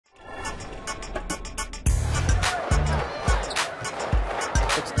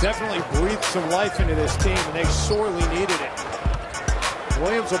definitely breathed some life into this team, and they sorely needed it.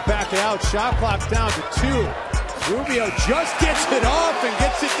 Williams will back it out. Shot clock down to 2. Rubio just gets it off and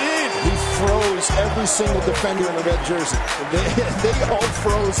gets it in. He froze every single defender in the red jersey. They all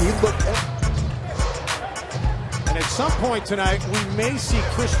froze. He looked And at some point tonight, we may see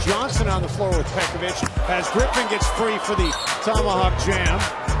Chris Johnson on the floor with Pekovic as Griffin gets free for the tomahawk jam.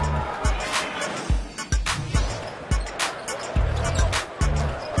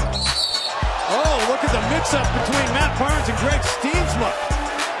 Oh, look at the mix-up between Matt Barnes and Greg Steensma.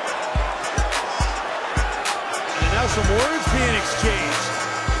 And now some words being exchanged.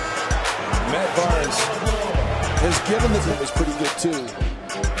 Matt Barnes has given the team was pretty good too.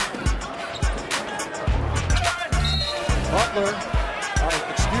 Butler,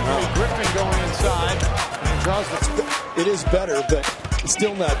 Griffin going inside. And draws the... It is better, but it's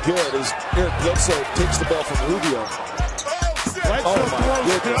still not good as Eric Bledsoe takes the ball from Rubio. Bledsoe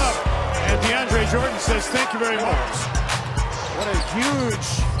throws it up. And DeAndre Jordan says, thank you very much. What a huge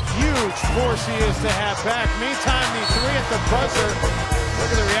force he is to have back. Meantime, the 3 at the buzzer.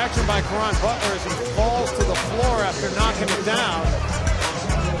 Look at the reaction by Caron Butler as he falls to the floor after knocking it down.